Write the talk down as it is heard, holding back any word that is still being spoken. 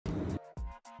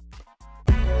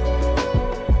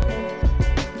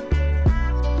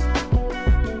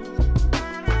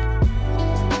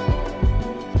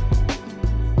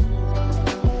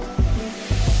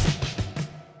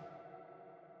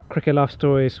Cricket Life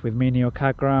Stories with me, Neel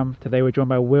Khagram. Today we're joined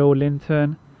by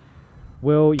Lintern.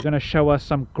 Will, you're going to show us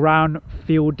some ground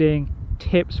fielding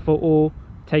tips for all.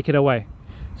 Take it away.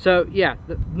 So yeah,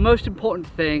 the most important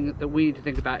thing that we need to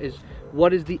think about is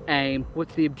what is the aim,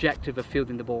 what's the objective of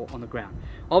fielding the ball on the ground.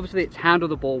 Obviously it's handle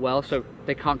the ball well so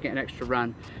they can't get an extra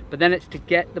run, but then it's to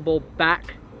get the ball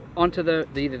back onto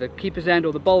either the keeper's end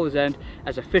or the bowler's end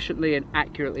as efficiently and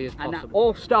accurately as possible. And that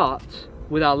all starts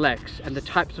with our legs and the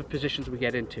types of positions we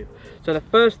get into. So the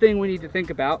first thing we need to think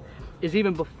about is,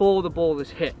 even before the ball is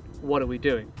hit, what are we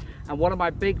doing? And one of my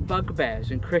big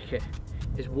bugbears in cricket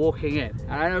is walking in.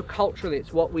 And I know culturally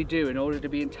it's what we do in order to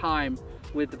be in time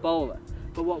with the bowler.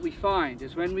 But what we find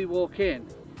is when we walk in,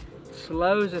 it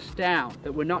slows us down,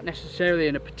 that we're not necessarily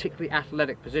in a particularly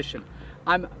athletic position.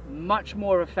 I'm much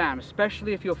more of a fan,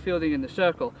 especially if you're fielding in the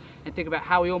circle, and think about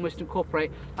how we almost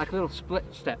incorporate like a little split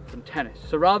step from tennis.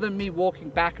 So rather than me walking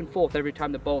back and forth every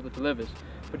time the bowler delivers,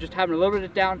 but just having a little bit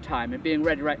of downtime and being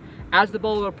ready, right, as the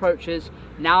bowler approaches,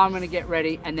 now I'm going to get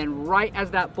ready, and then right as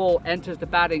that ball enters the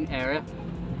batting area,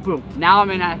 boom, now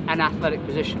I'm in an athletic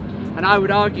position. And I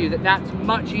would argue that that's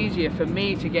much easier for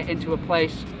me to get into a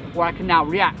place where I can now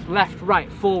react left,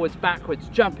 right, forwards, backwards,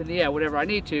 jump in the air, whatever I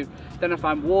need to, than if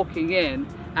I'm walking in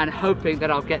and hoping that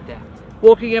I'll get there.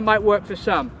 Walking in might work for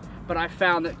some, but I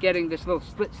found that getting this little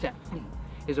split step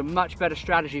is a much better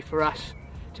strategy for us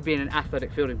to be in an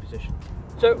athletic fielding position.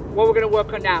 So what we're going to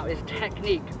work on now is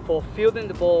technique for fielding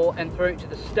the ball and throwing it to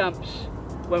the stumps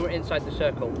when we're inside the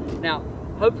circle. Now,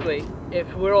 hopefully,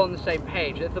 if we're all on the same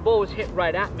page, if the ball was hit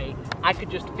right at me, I could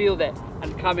just field it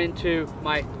and come into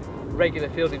my regular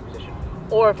fielding position.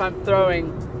 Or if I'm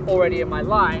throwing already in my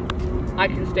line, I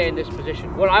can stay in this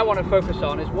position. What I want to focus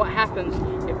on is what happens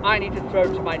if I need to throw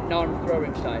to my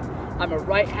non-throwing side. I'm a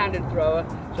right-handed thrower,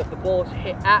 so if the ball's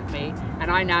hit at me and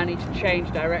I now need to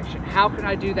change direction, how can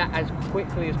I do that as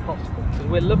quickly as possible? Because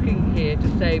we're looking here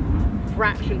to save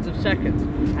fractions of seconds,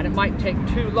 and it might take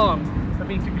too long for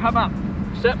me to come up,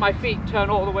 set my feet, turn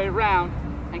all the way around,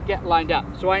 and get lined up.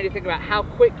 So I need to think about how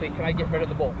quickly can I get rid of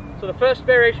the ball. So the first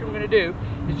variation we're going to do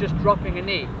is just dropping a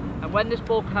knee. And when this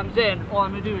ball comes in, all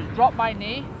I'm going to do is drop my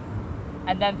knee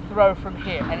and then throw from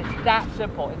here. And it's that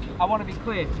simple. I want to be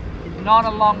clear, it's not a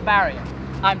long barrier.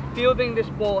 I'm fielding this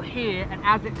ball here, and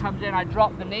as it comes in, I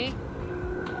drop the knee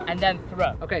and then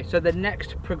throw. Okay, so the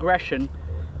next progression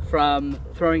from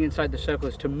throwing inside the circle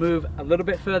is to move a little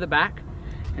bit further back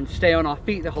and stay on our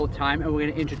feet the whole time, and we're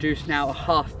going to introduce now a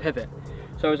half pivot.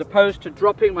 So as opposed to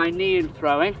dropping my knee and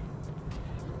throwing,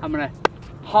 I'm going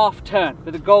to half turn.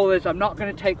 But the goal is I'm not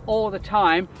going to take all the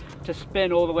time to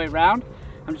spin all the way around.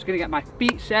 I'm just going to get my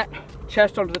feet set,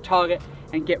 chest onto the target,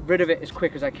 and get rid of it as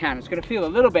quick as I can. It's going to feel a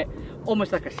little bit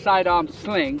almost like a sidearm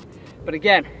sling, but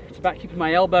again, it's about keeping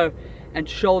my elbow and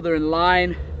shoulder in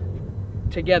line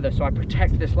together so I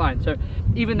protect this line. So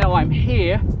even though I'm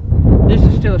here, this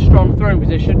is still a strong throwing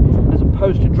position as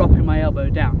opposed to dropping my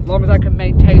elbow down. As long as I can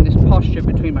maintain this posture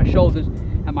between my shoulders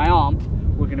and my arm,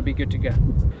 we're going to be good to go.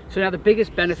 So now the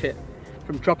biggest benefit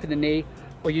from dropping the knee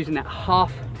or using that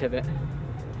half pivot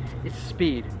is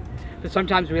speed. But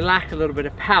sometimes we lack a little bit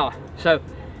of power. So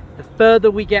the further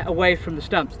we get away from the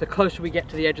stumps, the closer we get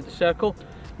to the edge of the circle,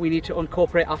 we need to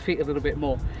incorporate our feet a little bit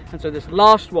more. And so this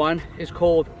last one is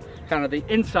called kind of the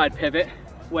inside pivot,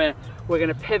 where we're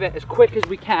going to pivot as quick as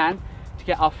we can to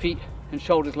get our feet and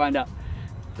shoulders lined up.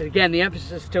 But again, the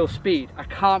emphasis is still speed. I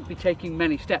can't be taking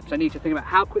many steps. I need to think about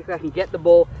how quickly I can get the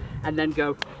ball and then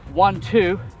go 1,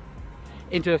 2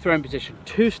 into the throwing position.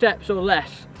 2 steps or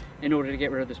less in order to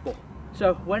get rid of this ball.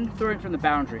 So when throwing from the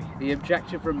boundary, the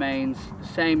objective remains the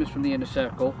same as from the inner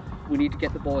circle. We need to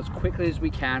get the ball as quickly as we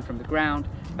can from the ground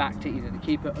back to either the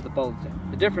keeper or the bowler's end.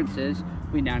 The difference is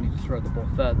we now need to throw the ball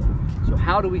further. So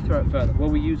how do we throw it further? Well,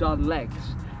 we use our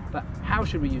legs. But how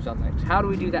should we use our legs? How do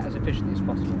we do that as efficiently as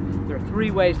possible? There are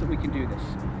 3 ways that we can do this.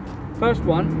 First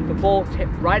one, the ball's hit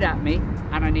right at me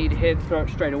and I need to throw it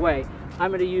straight away.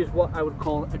 I'm going to use what I would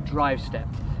call a drive step.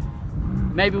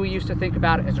 Maybe we used to think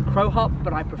about it as a crow hop,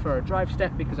 but I prefer a drive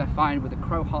step because I find with a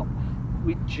crow hop,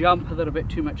 we jump a little bit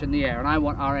too much in the air and I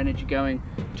want our energy going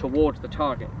towards the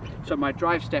target. So my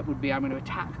drive step would be I'm going to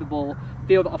attack the ball,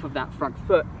 field it off of that front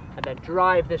foot, and then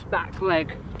drive this back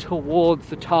leg towards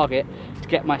the target to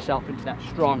get myself into that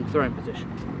strong throwing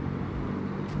position.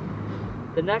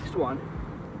 The next one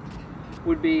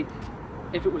would be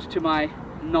if it was to my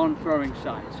non-throwing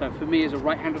side. So for me as a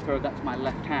right-handed thrower, that's my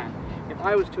left hand. If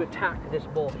I was to attack this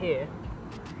ball here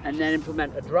and then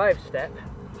implement a drive step,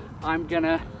 I'm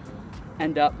gonna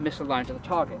end up misaligned to the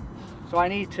target. So I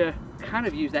need to kind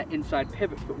of use that inside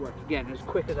pivot footwork again as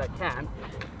quick as I can,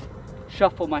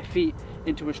 shuffle my feet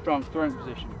into a strong throwing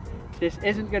position. This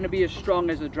isn't going to be as strong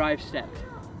as a drive step,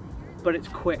 but it's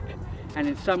quick. And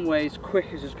in some ways, quick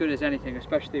is as good as anything,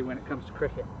 especially when it comes to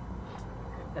cricket.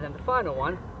 And then the final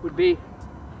one would be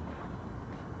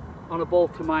on a ball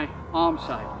to my arm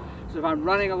side. So if I'm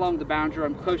running along the boundary,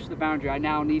 I'm close to the boundary, I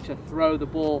now need to throw the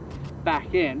ball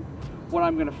back in. What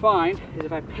I'm going to find is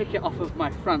if I pick it off of my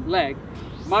front leg,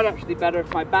 it might actually be better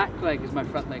if my back leg is my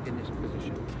front leg in this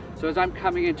position. So as I'm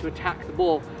coming in to attack the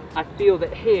ball, I field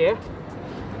it here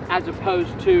as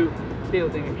opposed to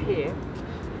fielding it here.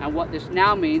 And what this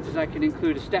now means is I can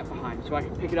include a step behind. So I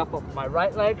can pick it up off my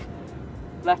right leg,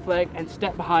 left leg, and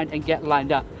step behind and get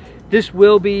lined up. This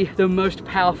will be the most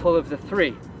powerful of the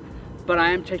three, but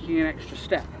I am taking an extra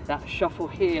step. That shuffle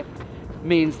here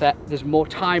means that there's more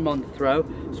time on the throw.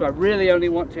 So I really only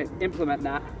want to implement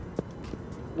that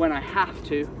when I have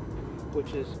to,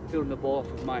 which is fielding the ball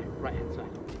off of my right hand side.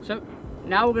 So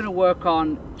now we're going to work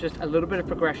on just a little bit of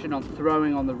progression on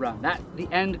throwing on the run. The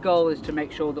end goal is to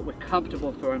make sure that we're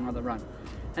comfortable throwing on the run.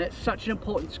 And it's such an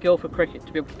important skill for cricket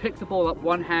to be able to pick the ball up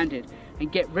one-handed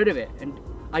and get rid of it and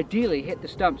ideally hit the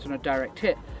stumps on a direct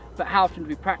hit. But how often do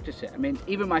we practice it? I mean,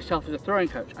 even myself as a throwing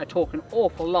coach, I talk an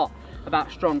awful lot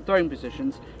about strong throwing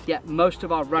positions, yet most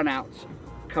of our run-outs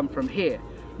come from here.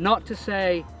 Not to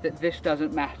say that this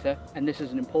doesn't matter and this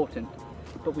isn't important,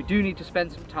 but we do need to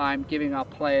spend some time giving our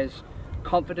players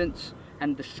confidence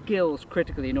and the skills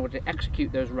critically in order to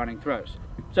execute those running throws.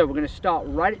 So we're going to start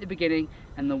right at the beginning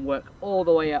and then work all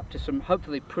the way up to some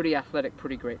hopefully pretty athletic,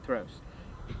 pretty great throws.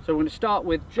 So we're going to start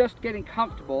with just getting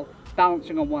comfortable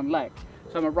balancing on one leg.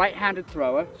 So I'm a right-handed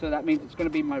thrower, so that means it's going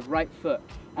to be my right foot.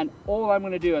 And all I'm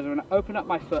going to do is I'm going to open up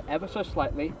my foot ever so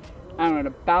slightly, and I'm going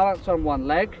to balance on one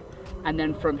leg, and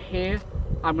then from here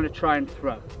I'm going to try and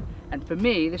throw. And for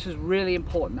me, this is really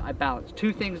important that I balance.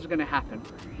 Two things are going to happen.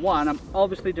 One, I'm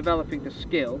obviously developing the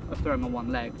skill of throwing on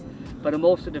one leg, but I'm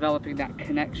also developing that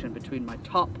connection between my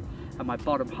top and my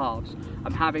bottom halves.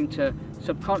 I'm having to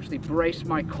subconsciously brace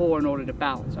my core in order to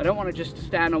balance. I don't want to just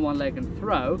stand on one leg and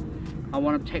throw. I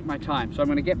want to take my time. So I'm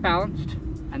going to get balanced,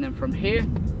 and then from here,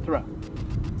 throw.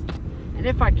 And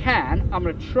if I can, I'm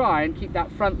going to try and keep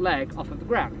that front leg off of the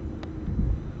ground.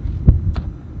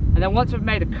 And then once I've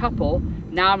made a couple,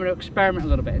 now I'm going to experiment a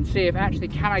little bit and see if actually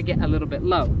can I get a little bit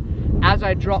low. As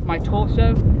I drop my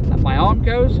torso, my arm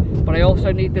goes, but I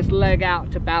also need this leg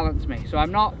out to balance me. So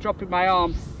I'm not dropping my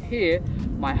arm here,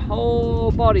 my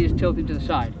whole body is tilting to the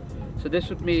side. So this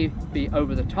would be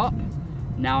over the top.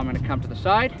 Now I'm going to come to the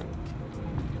side.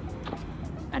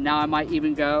 And now I might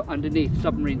even go underneath,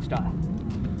 submarine style.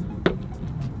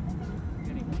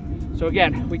 So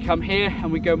again, we come here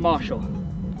and we go martial.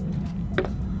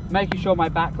 Making sure my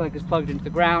back leg is plugged into the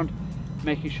ground,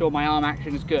 making sure my arm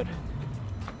action is good.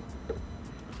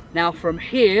 Now from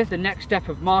here, the next step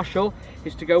of martial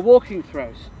is to go walking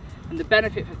throws. And the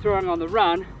benefit for throwing on the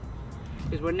run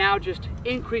is we're now just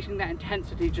increasing that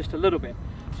intensity just a little bit.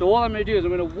 So all I'm going to do is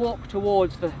I'm going to walk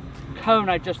towards the cone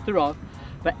I just threw off,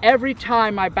 but every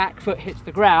time my back foot hits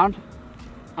the ground,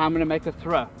 I'm going to make a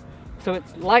throw. So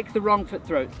it's like the wrong foot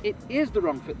throws. It is the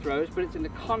wrong foot throws, but it's in the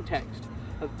context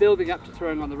of building up to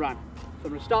throwing on the run. So I'm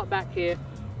going to start back here,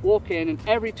 walk in, and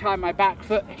every time my back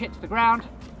foot hits the ground,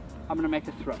 I'm going to make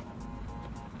a throw.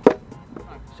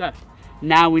 So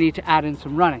now we need to add in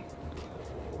some running.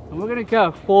 And we're going to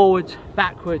go forwards,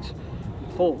 backwards,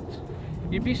 and forwards.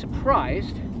 You'd be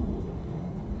surprised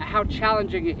at how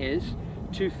challenging it is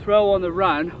to throw on the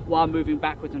run while moving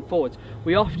backwards and forwards.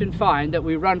 We often find that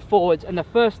we run forwards and the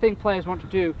first thing players want to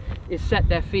do is set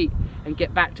their feet and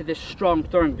get back to this strong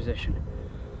throwing position,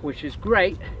 which is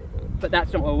great, but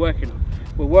that's not what we're working on.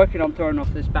 We're working on throwing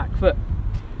off this back foot.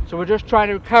 So we're just trying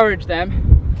to encourage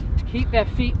them to keep their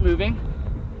feet moving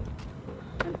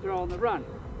and throw on the run.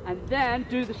 And then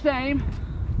do the same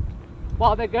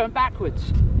while they're going backwards.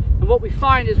 And what we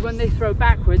find is when they throw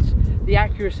backwards, the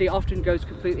accuracy often goes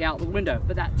completely out the window,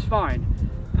 but that's fine.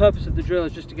 The purpose of the drill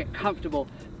is just to get comfortable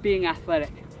being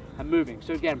athletic and moving.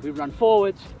 So again, we run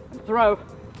forwards and throw,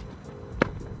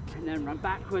 and then run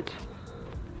backwards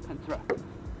and throw.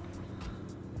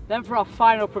 Then for our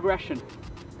final progression,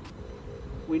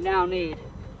 we now need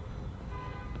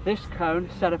this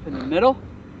cone set up in the middle.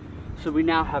 So we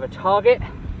now have a target,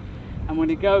 and we're going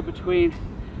to go between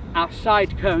our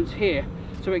side cones here,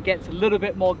 so it gets a little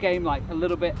bit more game-like, a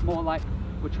little bit more like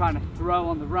we're trying to throw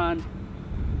on the run.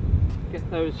 Get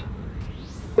those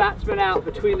batsmen out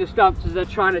between the stumps as they're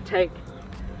trying to take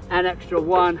an extra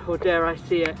one, or dare I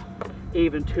see it,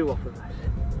 even two off of us.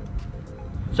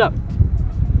 So,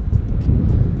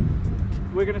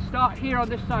 we're going to start here on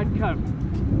this side cone.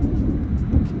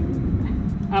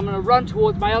 I'm going to run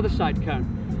towards my other side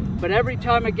cone. But every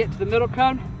time I get to the middle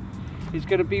cone, is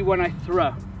going to be when I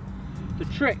throw. The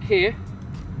trick here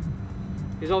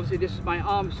is obviously this is my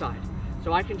arm side.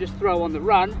 So I can just throw on the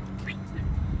run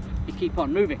and keep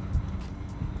on moving.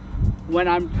 When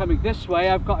I'm coming this way,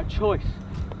 I've got a choice.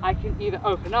 I can either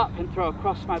open up and throw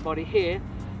across my body here,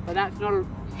 but that's not a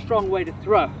strong way to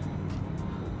throw.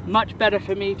 Much better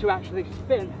for me to actually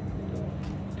spin,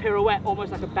 pirouette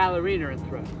almost like a ballerina and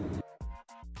throw.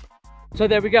 So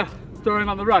there we go, throwing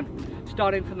on the run.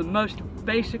 Starting from the most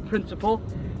basic principle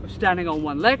of standing on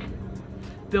one leg,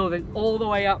 building all the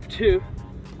way up to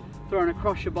throwing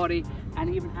across your body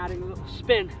and even adding a little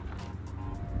spin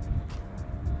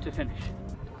to finish.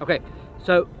 Okay,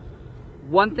 so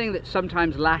one thing that's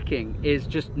sometimes lacking is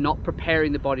just not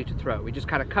preparing the body to throw. We just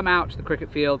kind of come out to the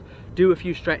cricket field, do a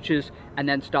few stretches, and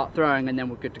then start throwing, and then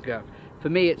we're good to go. For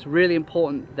me, it's really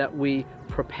important that we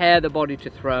prepare the body to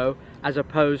throw as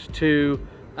opposed to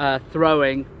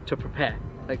throwing to prepare.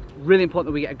 Like, really important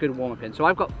that we get a good warm-up in. So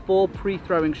I've got 4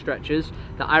 pre-throwing stretches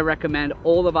that I recommend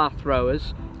all of our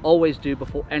throwers always do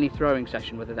before any throwing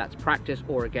session, whether that's practice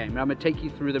or a game. And I'm going to take you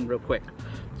through them real quick.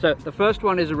 So the first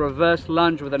one is a reverse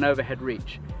lunge with an overhead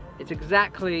reach. It's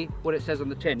exactly what it says on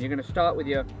the tin. You're going to start with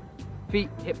your feet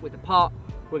hip width apart,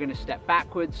 we're going to step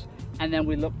backwards, and then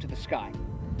we look to the sky.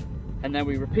 And then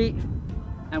we repeat,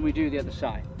 and we do the other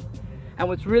side. And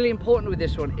what's really important with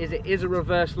this one is it is a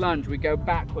reverse lunge. We go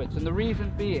backwards, and the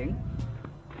reason being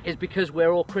is because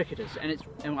we're all cricketers,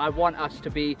 and I want us to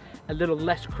be a little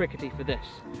less crickety for this.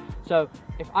 So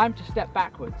if I'm to step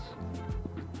backwards,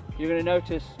 you're going to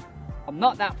notice I'm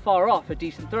not that far off a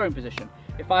decent throwing position.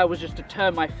 If I was just to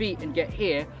turn my feet and get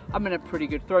here, I'm in a pretty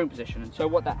good throwing position. And so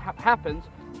what that happens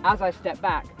as I step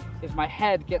back is my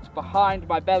head gets behind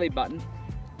my belly button,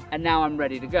 and now I'm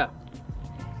ready to go.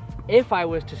 If I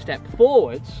was to step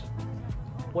forwards,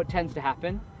 what tends to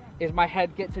happen is my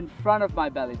head gets in front of my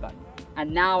belly button,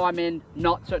 and now I'm in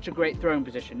not such a great throwing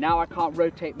position. Now I can't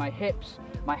rotate my hips,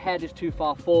 my head is too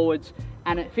far forwards,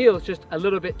 and it feels just a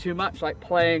little bit too much like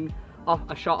playing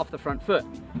a shot off the front foot.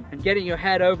 And getting your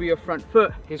head over your front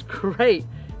foot is great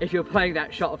if you're playing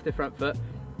that shot off the front foot,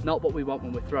 not what we want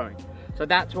when we're throwing. So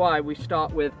that's why we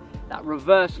start with that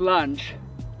reverse lunge,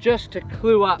 just to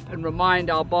clue up and remind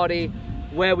our body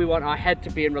where we want our head to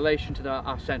be in relation to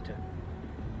our center.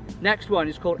 Next one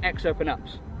is called X open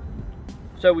ups.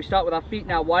 So we start with our feet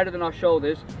now wider than our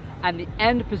shoulders, and the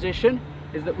end position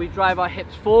is that we drive our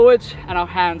hips forwards and our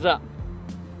hands up.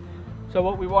 So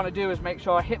what we want to do is make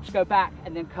sure our hips go back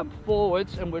and then come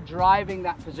forwards, and we're driving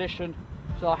that position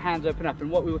so our hands open up.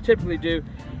 And what we will typically do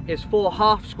is 4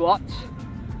 half squats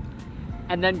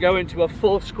and then go into a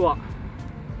full squat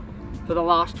for the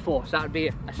last 4. So that would be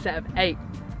a set of 8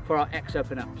 for our X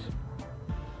open ups.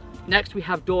 Next we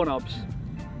have doorknobs,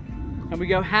 and we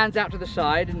go hands out to the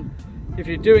side. And if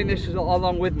you're doing this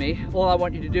along with me, all I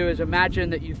want you to do is imagine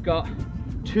that you've got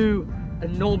 2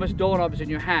 enormous doorknobs in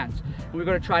your hands. And we're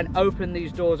going to try and open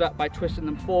these doors up by twisting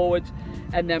them forwards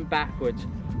and then backwards,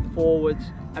 forwards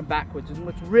and backwards. And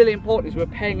what's really important is we're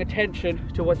paying attention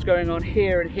to what's going on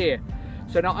here and here.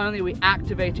 So not only are we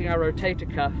activating our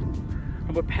rotator cuff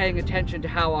and we're paying attention to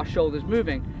how our shoulder's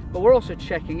moving, but we're also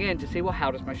checking in to see, well,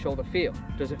 how does my shoulder feel?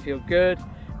 Does it feel good?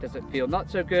 Does it feel not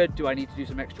so good? Do I need to do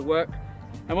some extra work?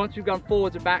 And once we've gone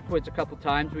forwards and backwards a couple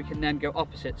times, we can then go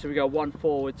opposite. So we go 1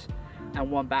 forwards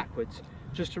and 1 backwards,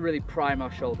 just to really prime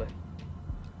our shoulder.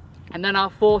 And then our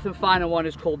 4th and final one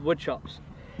is called wood chops.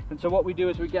 And so what we do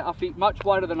is we get our feet much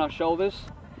wider than our shoulders,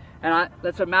 and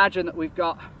let's imagine that we've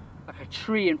got like a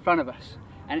tree in front of us,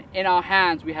 and in our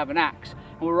hands we have an axe.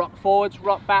 And we'll rock forwards,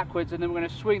 rock backwards, and then we're going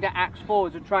to swing that axe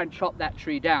forwards and try and chop that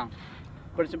tree down.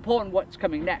 But it's important what's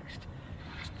coming next.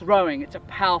 It's throwing, it's a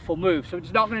powerful move. So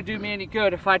it's not going to do me any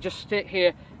good if I just sit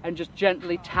here and just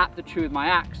gently tap the tree with my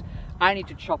axe. I need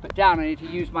to chop it down, I need to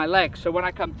use my legs. So when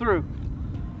I come through,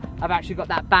 I've actually got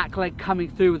that back leg coming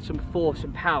through with some force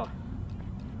and power.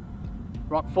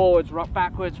 Rock forwards, rock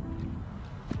backwards,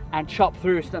 and chop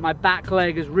through so that my back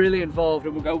leg is really involved.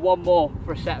 And we'll go 1 more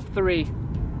for a set of 3.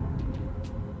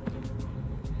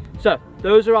 So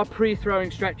those are our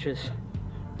pre-throwing stretches.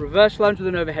 Reverse lunge with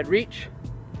an overhead reach,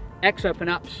 X open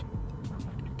ups,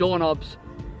 doorknobs,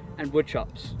 and wood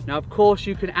chops. Now of course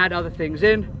you can add other things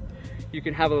in. You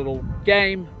can have a little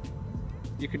game,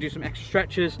 you can do some extra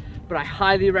stretches, but I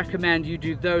highly recommend you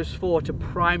do those 4 to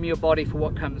prime your body for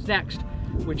what comes next,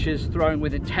 which is throwing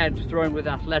with intent, throwing with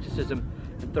athleticism,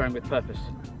 and throwing with purpose.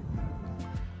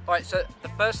 All right, so the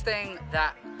first thing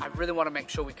that I really want to make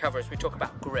sure we cover as we talk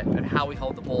about grip and how we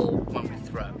hold the ball when we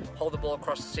throw. Hold the ball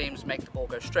across the seams, make the ball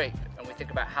go straight, and we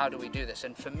think about how do we do this.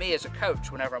 And for me as a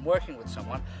coach, whenever I'm working with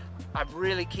someone, I'm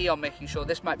really key on making sure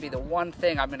this might be the one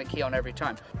thing I'm going to key on every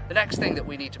time. The next thing that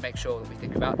we need to make sure that we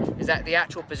think about is that the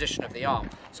actual position of the arm.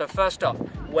 So first off,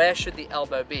 where should the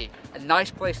elbow be? A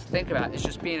nice place to think about is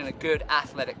just being in a good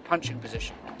athletic punching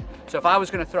position. So if I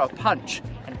was going to throw a punch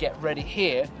and get ready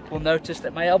here, we'll notice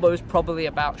that my elbow is probably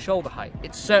about shoulder height.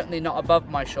 It's certainly not above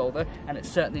my shoulder, and it's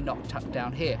certainly not tucked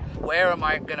down here. Where am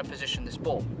I going to position this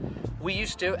ball? We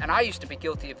used to, and I used to be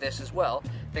guilty of this as well,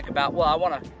 think about, well, I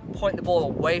want to point the ball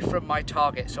away from my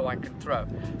target so I can throw.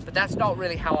 But that's not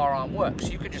really how our arm works.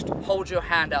 You can just hold your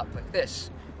hand up like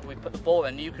this, and we put the ball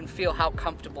in, and you can feel how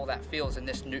comfortable that feels in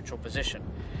this neutral position.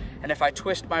 And if I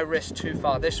twist my wrist too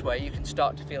far this way, you can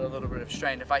start to feel a little bit of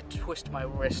strain. If I twist my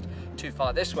wrist too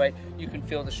far this way, you can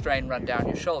feel the strain run down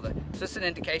your shoulder. So it's an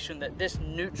indication that this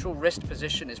neutral wrist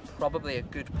position is probably a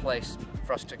good place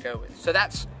for us to go with. So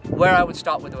that's where I would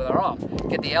start with our arm.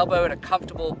 Get the elbow in a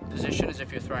comfortable position as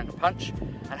if you're throwing a punch,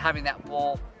 and having that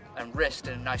ball and wrist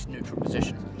in a nice neutral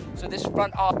position. So this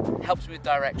front arm helps me with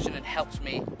direction and helps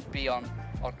me be on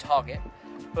target,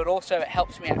 but also it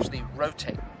helps me actually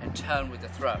rotate and turn with the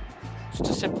throw. So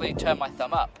to simply turn my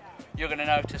thumb up, you're going to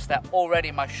notice that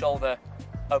already my shoulder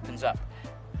opens up.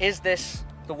 Is this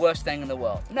the worst thing in the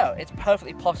world? No, it's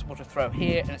perfectly possible to throw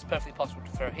here, and it's perfectly possible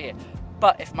to throw here.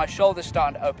 But if my shoulder's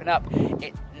starting to open up,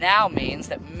 it now means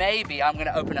that maybe I'm going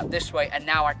to open up this way, and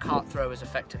now I can't throw as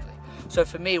effectively. So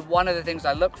for me, one of the things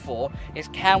I look for is,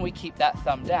 can we keep that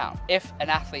thumb down? If an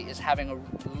athlete is having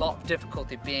a lot of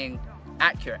difficulty being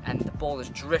accurate and the ball is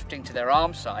drifting to their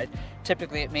arm side,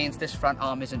 typically it means this front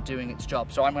arm isn't doing its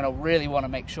job. So I'm going to really want to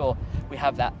make sure we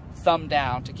have that thumb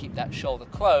down to keep that shoulder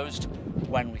closed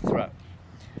when we throw.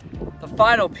 The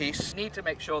final piece, need to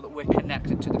make sure that we're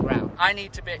connected to the ground. I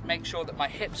need to make sure that my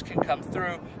hips can come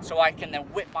through so I can then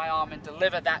whip my arm and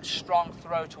deliver that strong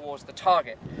throw towards the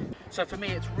target. So for me,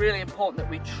 it's really important that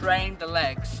we train the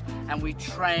legs and we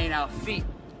train our feet,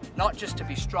 not just to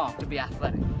be strong, to be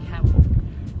athletic.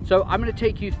 So I'm going to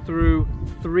take you through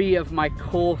 3 of my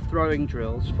core throwing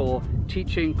drills for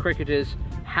teaching cricketers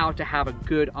how to have a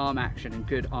good arm action and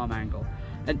good arm angle.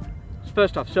 And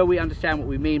first off, so we understand what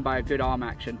we mean by a good arm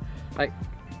action, like,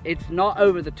 it's not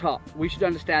over the top. We should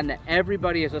understand that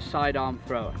everybody is a sidearm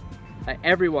thrower.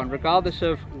 Everyone, regardless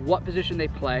of what position they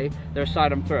play, they're a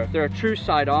sidearm thrower. If they're a true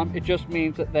sidearm, it just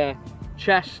means that their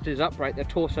chest is upright, their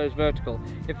torso is vertical.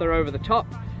 If they're over the top,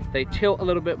 they tilt a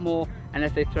little bit more, and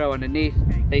if they throw underneath,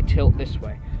 they tilt this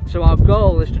way. So our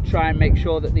goal is to try and make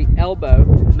sure that the elbow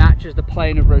matches the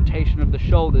plane of rotation of the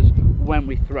shoulders when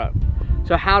we throw.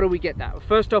 So how do we get that? Well,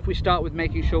 first off, we start with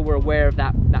making sure we're aware of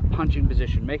that punching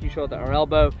position, making sure that our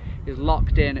elbow is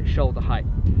locked in at shoulder height.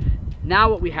 Now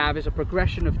what we have is a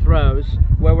progression of throws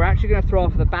where we're actually going to throw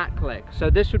off the back leg. So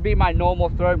this would be my normal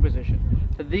throwing position.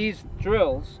 For these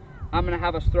drills, I'm going to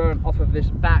have us thrown off of this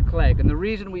back leg, and the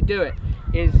reason we do it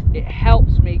is it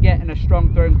helps me get in a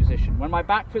strong throwing position. When my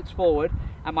back foot's forward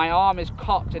and my arm is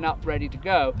cocked and up ready to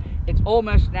go, it's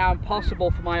almost now impossible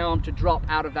for my arm to drop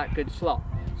out of that good slot.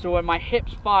 So when my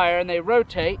hips fire and they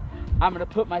rotate, I'm going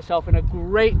to put myself in a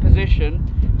great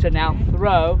position to now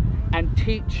throw and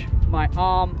teach my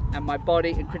arm and my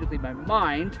body, and critically my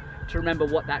mind, to remember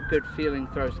what that good feeling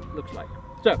throw looks like.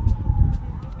 So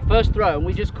first throw, and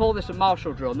we just call this a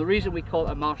Marshall drill, and the reason we call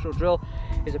it a Marshall drill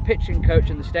is a pitching coach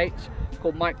in the States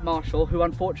called Mike Marshall, who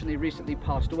unfortunately recently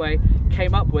passed away,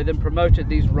 came up with and promoted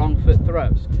these wrong foot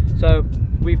throws. So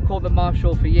we've called them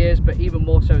Marshall for years, but even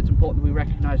more so it's important that we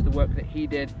recognize the work that he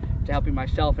did to helping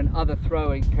myself and other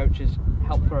throwing coaches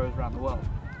help throwers around the world.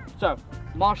 So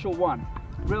Marshall 1,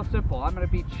 real simple. I'm going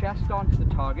to be chest on to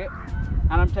the target,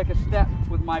 and I'm going to take a step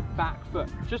with my back foot.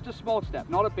 Just a small step,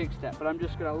 not a big step, but I'm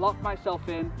just going to lock myself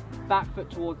in, back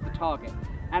foot towards the target.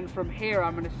 And from here,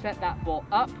 I'm going to set that ball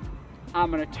up, I'm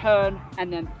going to turn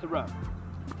and then throw.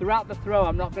 Throughout the throw,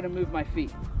 I'm not going to move my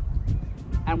feet.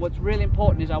 And what's really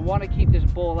important is I want to keep this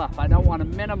ball up. I don't want to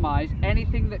minimize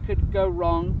anything that could go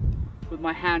wrong with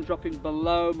my hand dropping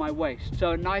below my waist.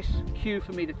 So a nice cue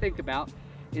for me to think about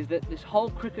is that this whole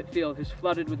cricket field is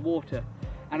flooded with water,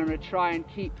 and I'm going to try and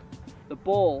keep the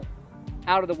ball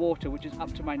out of the water, which is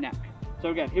up to my neck. So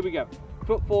again, here we go.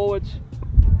 Foot forwards,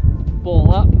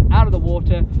 ball up, out of the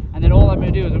water, and then all I'm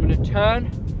going to do is I'm going to turn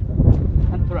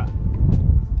and throw.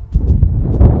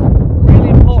 Really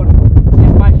important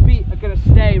is my feet are going to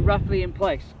stay roughly in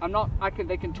place.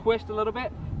 They can twist a little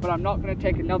bit, but I'm not going to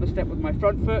take another step with my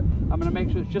front foot. I'm going to make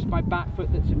sure it's just my back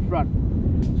foot that's in front.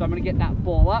 So I'm going to get that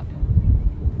ball up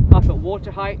at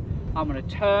water height. I'm going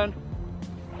to turn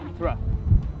and throw.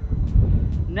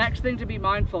 Next thing to be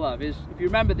mindful of is, if you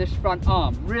remember this front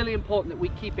arm, really important that we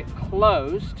keep it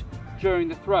closed during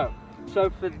the throw. So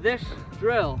for this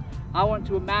drill, I want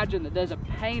to imagine that there's a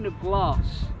pane of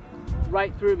glass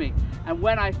right through me. And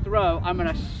when I throw, I'm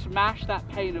gonna smash that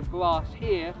pane of glass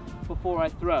here before I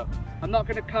throw. I'm not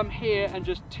gonna come here and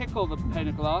just tickle the pane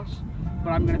of glass, but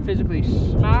I'm gonna physically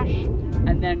smash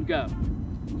and then go.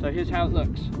 So here's how it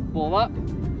looks. Ball up,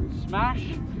 smash,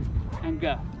 and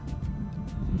go.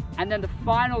 And then the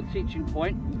final teaching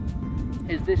point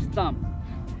is this thumb.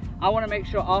 I want to make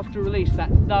sure after release that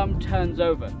thumb turns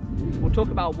over. We'll talk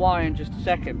about why in just a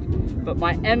second. But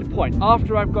my end point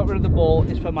after I've got rid of the ball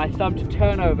is for my thumb to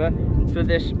turn over and for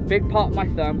this big part of my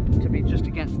thumb to be just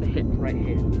against the hip right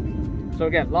here. So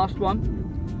again, last one.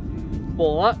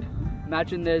 Ball up.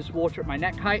 Imagine there's water at my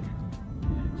neck height.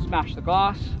 Smash the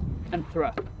glass and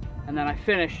throw. And then I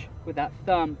finish with that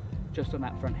thumb just on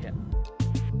that front hip.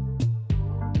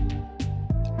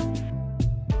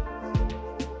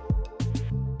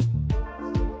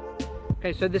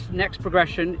 Okay, so this next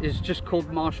progression is just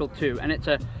called Marshall 2, and it's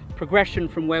a progression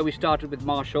from where we started with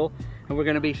Marshall, and we're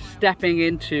going to be stepping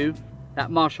into that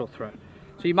Marshall throw.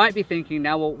 So you might be thinking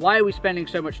now, well, why are we spending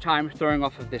so much time throwing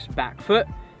off of this back foot?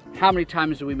 How many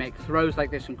times do we make throws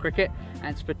like this in cricket? And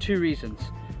it's for two reasons.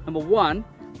 Number one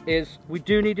is we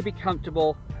do need to be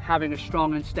comfortable having a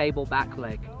strong and stable back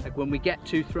leg. Like when we get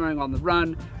to throwing on the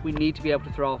run, we need to be able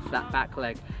to throw off that back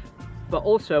leg. But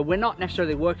also, we're not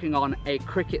necessarily working on a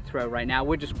cricket throw right now,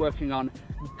 we're just working on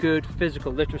good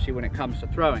physical literacy when it comes to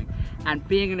throwing. And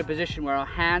being in a position where our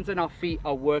hands and our feet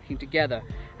are working together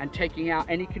and taking out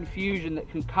any confusion that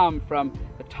can come from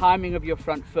the timing of your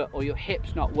front foot or your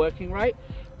hips not working right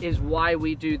is why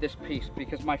we do this piece,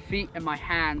 because my feet and my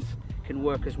hands can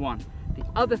work as one. The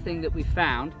other thing that we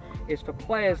found is for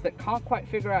players that can't quite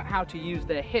figure out how to use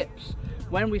their hips,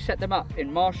 when we set them up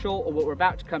in Marshall or what we're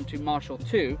about to come to, Marshall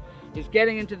 2, is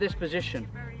getting into this position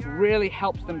really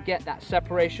helps them get that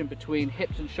separation between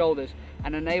hips and shoulders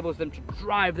and enables them to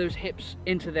drive those hips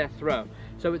into their throw.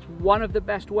 So it's one of the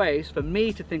best ways for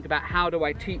me to think about how do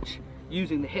I teach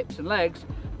using the hips and legs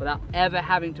without ever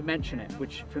having to mention it,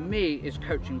 which for me is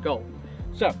coaching gold.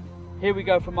 So here we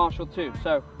go for Marshall 2.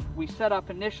 So we set up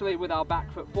initially with our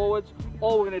back foot forwards.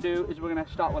 All we're going to do is we're going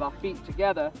to start with our feet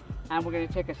together and we're going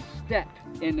to take a step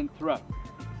in and throw.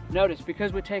 Notice,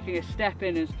 because we're taking a step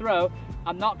in and throw,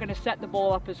 I'm not going to set the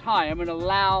ball up as high. I'm going to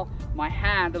allow my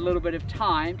hand a little bit of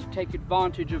time to take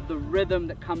advantage of the rhythm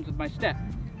that comes with my step.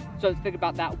 So let's think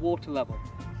about that water level.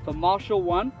 For Marshall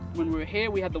 1, when we were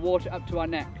here, we had the water up to our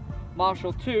neck.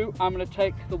 Marshall 2, I'm going to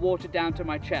take the water down to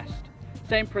my chest.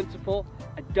 Same principle,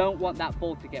 I don't want that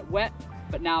ball to get wet,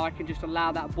 but now I can just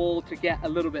allow that ball to get a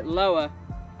little bit lower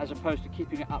as opposed to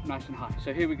keeping it up nice and high.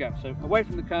 So here we go. So away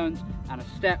from the cones and a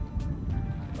step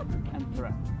and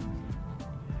throw.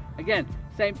 Again,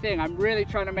 same thing. I'm really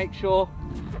trying to make sure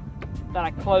that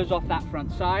I close off that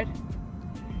front side,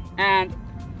 and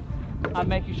I'm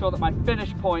making sure that my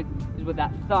finish point is with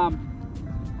that thumb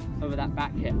over that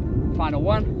back hip. Final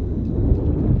one.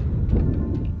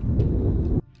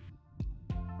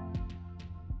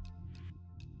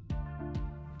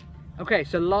 Okay,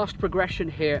 so last progression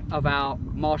here of our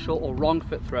Marshall or wrong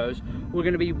foot throws, we're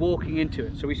going to be walking into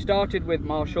it. So we started with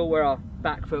Marshall where our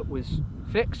back foot was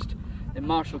fixed. In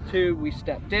Marshall 2 we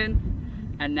stepped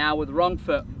in, and now with wrong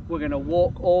foot we're going to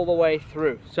walk all the way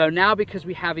through. So now, because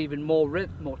we have even more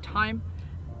time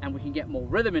and we can get more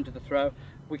rhythm into the throw,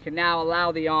 we can now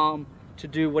allow the arm to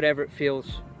do whatever it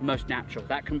feels most natural.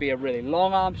 That can be a really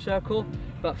long arm circle,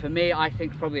 but for me I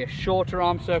think probably a shorter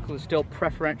arm circle is still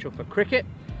preferential for cricket.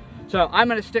 So I'm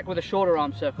going to stick with a shorter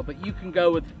arm circle, but you can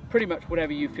go with pretty much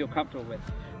whatever you feel comfortable with.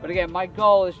 But again, my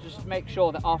goal is just to make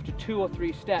sure that after 2 or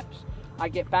 3 steps, I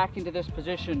get back into this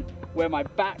position where my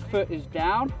back foot is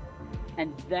down,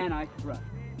 and then I throw.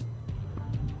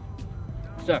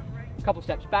 So, a couple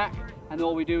steps back, and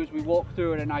all we do is we walk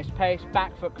through at a nice pace,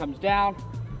 back foot comes down,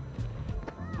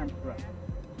 and throw.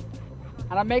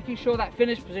 And I'm making sure that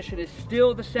finish position is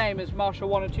still the same as Marshall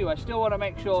 1 and 2. I still want to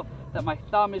make sure that my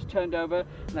thumb is turned over,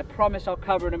 and I promise I'll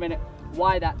cover in a minute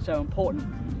why that's so important.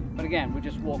 But again, we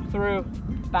just walk through,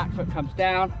 back foot comes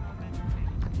down,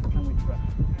 and we throw.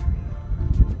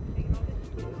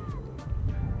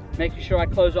 Making sure I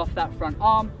close off that front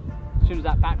arm as soon as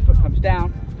that back foot comes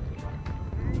down.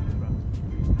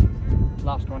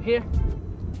 Last one here.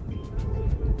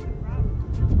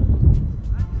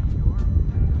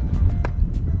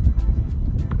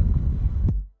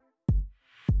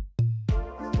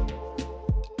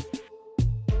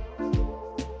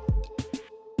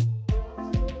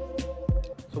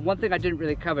 One thing I didn't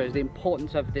really cover is the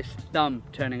importance of this thumb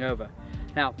turning over.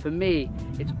 Now, for me,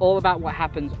 it's all about what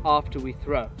happens after we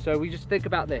throw. So we just think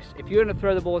about this. If you're gonna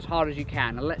throw the ball as hard as you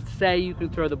can, and let's say you can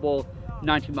throw the ball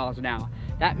 90 miles an hour,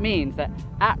 that means that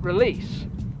at release,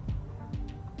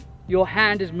 your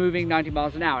hand is moving 90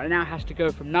 miles an hour. It now has to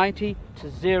go from 90 to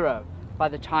 0 by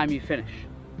the time you finish.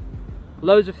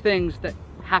 Loads of things that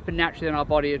happen naturally in our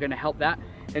body are gonna help that,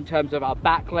 in terms of our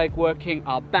back leg working,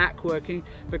 our back working,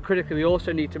 but critically we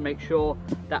also need to make sure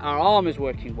that our arm is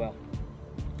working well.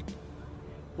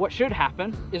 What should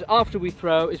happen is after we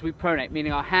throw is we pronate,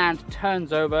 meaning our hand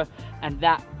turns over, and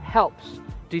that helps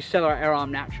decelerate our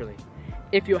arm naturally.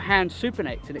 If your hand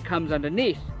supinates and it comes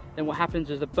underneath, then what happens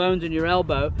is the bones in your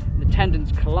elbow and the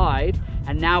tendons collide,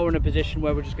 and now we're in a position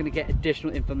where we're just going to get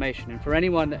additional inflammation. And for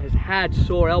anyone that has had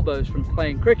sore elbows from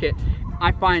playing cricket,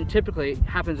 I find typically it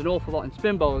happens an awful lot in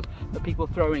spin bowlers, but people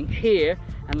throwing here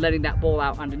and letting that ball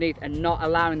out underneath and not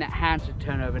allowing that hand to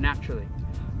turn over naturally.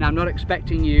 Now, I'm not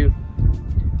expecting you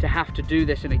to have to do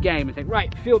this in a game and think,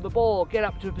 right, field the ball, get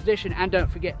up to a position, and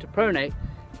don't forget to pronate.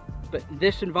 But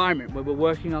this environment where we're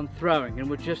working on throwing and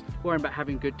we're just worrying about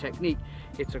having good technique,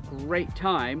 it's a great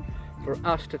time for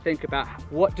us to think about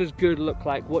what does good look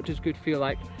like, what does good feel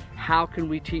like, how can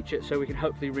we teach it so we can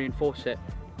hopefully reinforce it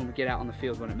when we get out on the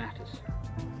field when it matters.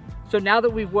 So now that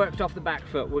we've worked off the back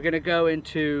foot, we're going to go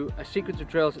into a sequence of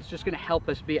drills that's just going to help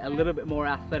us be a little bit more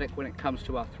athletic when it comes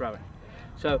to our throwing.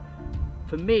 So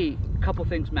for me, a couple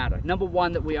things matter. Number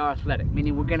one, that we are athletic,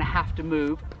 meaning we're going to have to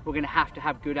move, we're going to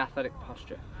have good athletic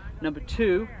posture. Number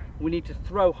two, we need to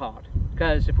throw hard,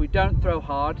 because if we don't throw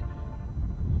hard,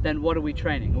 then what are we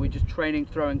training? Are we just training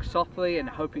throwing softly and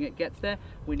hoping it gets there?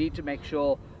 We need to make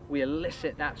sure we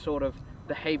elicit that sort of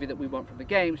behavior that we want from the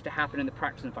games to happen in the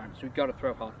practice environment. So we've got to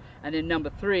throw hard. And then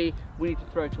number three, we need to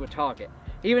throw to a target.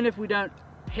 Even if we don't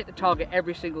hit the target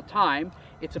every single time,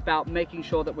 it's about making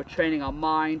sure that we're training our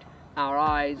mind, our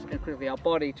eyes, and critically our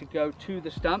body to go to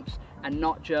the stumps and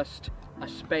not just a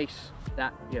space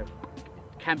that, you know,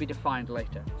 can be defined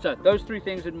later. So those three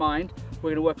things in mind,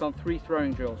 we're going to work on 3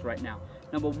 throwing drills right now.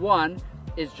 Number one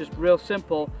is just real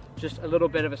simple, just a little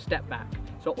bit of a step back.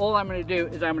 So all I'm going to do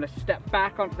is I'm going to step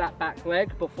back onto that back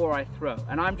leg before I throw.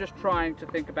 And I'm just trying to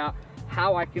think about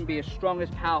how I can be as strong as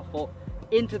powerful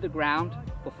into the ground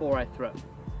before I throw.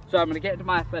 So I'm going to get into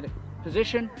my athletic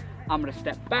position, I'm going to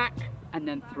step back and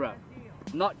then throw.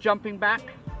 I'm not jumping back,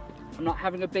 I'm not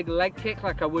having a big leg kick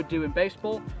like I would do in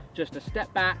baseball, just a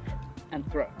step back and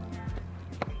throw.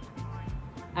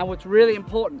 And what's really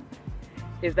important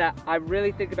is that I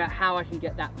really think about how I can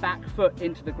get that back foot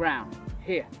into the ground,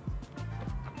 here.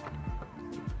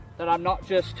 That I'm not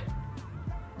just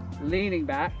leaning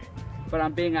back, but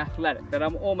I'm being athletic, that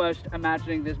I'm almost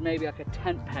imagining there's maybe like a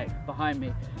tent peg behind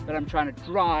me that I'm trying to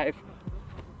drive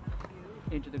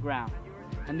into the ground.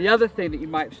 And the other thing that you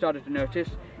might have started to notice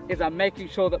is I'm making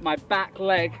sure that my back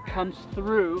leg comes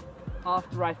through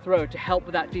after I throw to help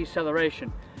with that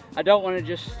deceleration. I don't want to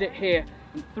just sit here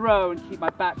and throw and keep my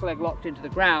back leg locked into the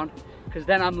ground, because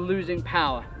then I'm losing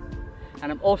power.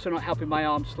 And I'm also not helping my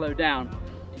arm slow down,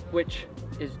 which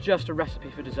is just a recipe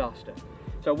for disaster.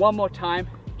 So one more time,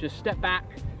 just step back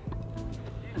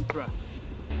and throw.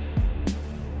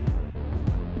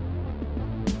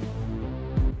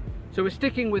 So we're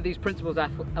sticking with these principles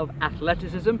of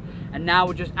athleticism, and now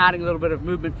we're just adding a little bit of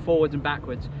movement forwards and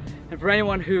backwards. And for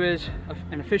anyone who is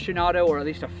an aficionado or at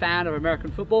least a fan of American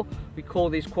football, we call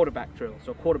these quarterback drills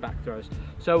or quarterback throws.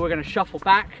 So we're going to shuffle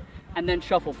back and then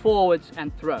shuffle forwards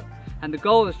and throw. And the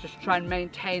goal is just to try and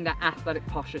maintain that athletic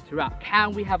posture throughout.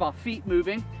 Can we have our feet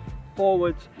moving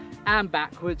forwards and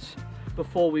backwards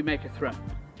before we make a throw?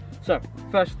 So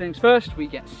first things first, we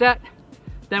get set,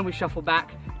 then we shuffle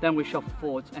back, then we shuffle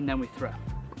forwards, and then we throw.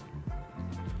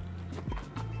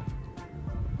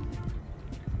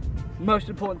 Most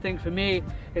important thing for me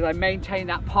is I maintain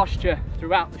that posture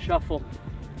throughout the shuffle.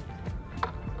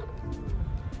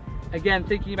 Again,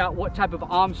 thinking about what type of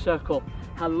arm circle,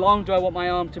 how long do I want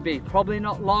my arm to be? Probably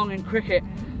not long in cricket,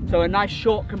 so a nice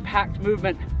short compact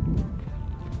movement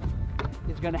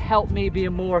is going to help me be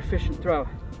a more efficient thrower.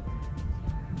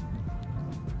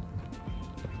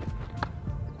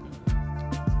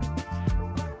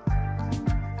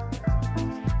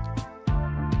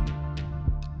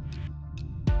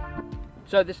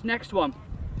 So this next one,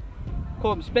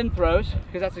 call them spin throws,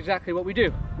 because that's exactly what we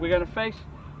do. We're going to face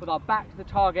with our back to the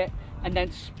target and then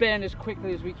spin as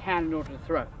quickly as we can in order to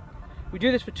throw. We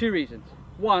do this for 2 reasons.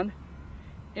 One,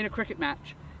 in a cricket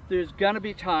match, there's going to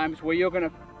be times where you're going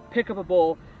to pick up a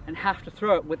ball and have to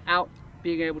throw it without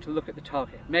being able to look at the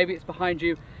target. Maybe it's behind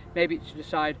you, maybe it's to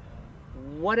decide,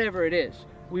 whatever it is,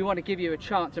 we want to give you a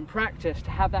chance and practice to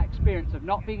have that experience of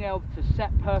not being able to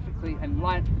set perfectly and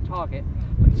line up to the target,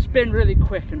 but spin really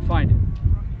quick and find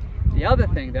it. The other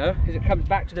thing though, is it comes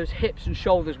back to those hips and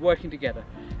shoulders working together.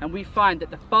 And we find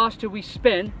that the faster we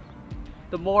spin,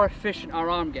 the more efficient our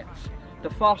arm gets. The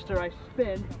faster I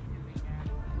spin,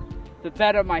 the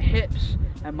better my hips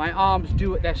and my arms do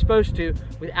what they're supposed to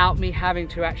without me having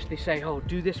to actually say, oh,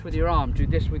 do this with your arm, do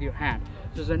this with your hand.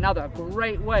 So there's another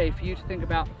great way for you to think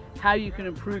about how you can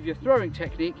improve your throwing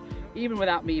technique even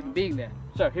without me even being there.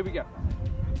 So here we go.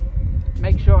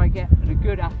 Make sure I get in a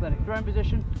good athletic throwing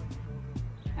position,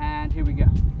 and here we go.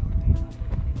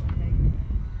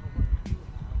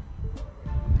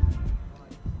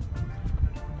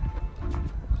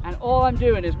 And all I'm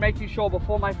doing is making sure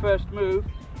before my first move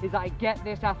is that I get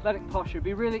this athletic posture. It'd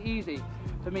be really easy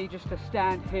for me just to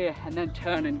stand here and then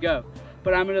turn and go.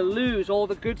 But I'm gonna lose all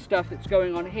the good stuff that's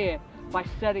going on here by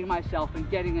setting myself and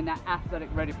getting in that athletic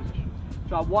ready position.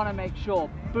 So I wanna make sure,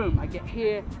 boom, I get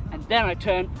here and then I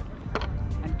turn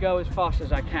and go as fast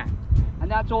as I can. And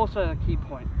that's also a key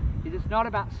point, is it's not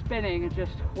about spinning and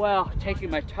just, well, taking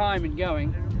my time and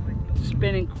going,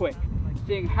 spinning quick,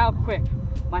 seeing how quick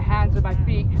my hands and my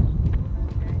feet